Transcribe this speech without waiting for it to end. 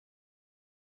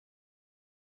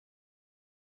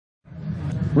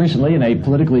Recently, in a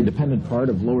politically dependent part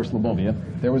of Lower Slobovia,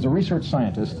 there was a research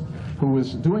scientist who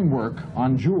was doing work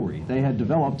on jewelry. They had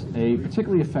developed a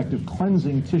particularly effective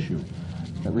cleansing tissue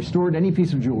that restored any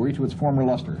piece of jewelry to its former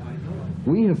luster.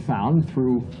 We have found,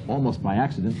 through almost by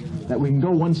accident, that we can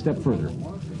go one step further.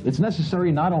 It's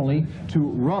necessary not only to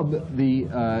rub the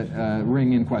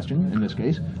ring in question, in this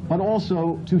case, but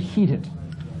also to heat it.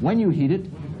 When you heat it,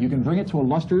 you can bring it to a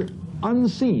luster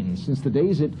unseen since the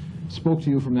days it spoke to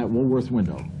you from that Woolworth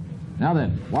window. Now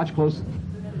then, watch closely.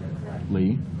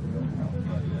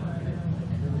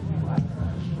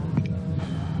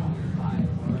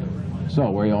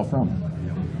 So, where are you all from?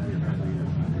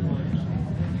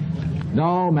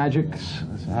 No, magic's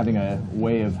having a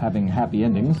way of having happy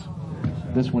endings.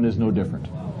 This one is no different.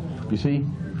 You see,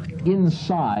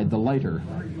 inside the lighter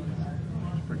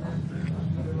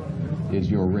is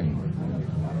your ring.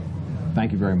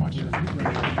 Thank you very much.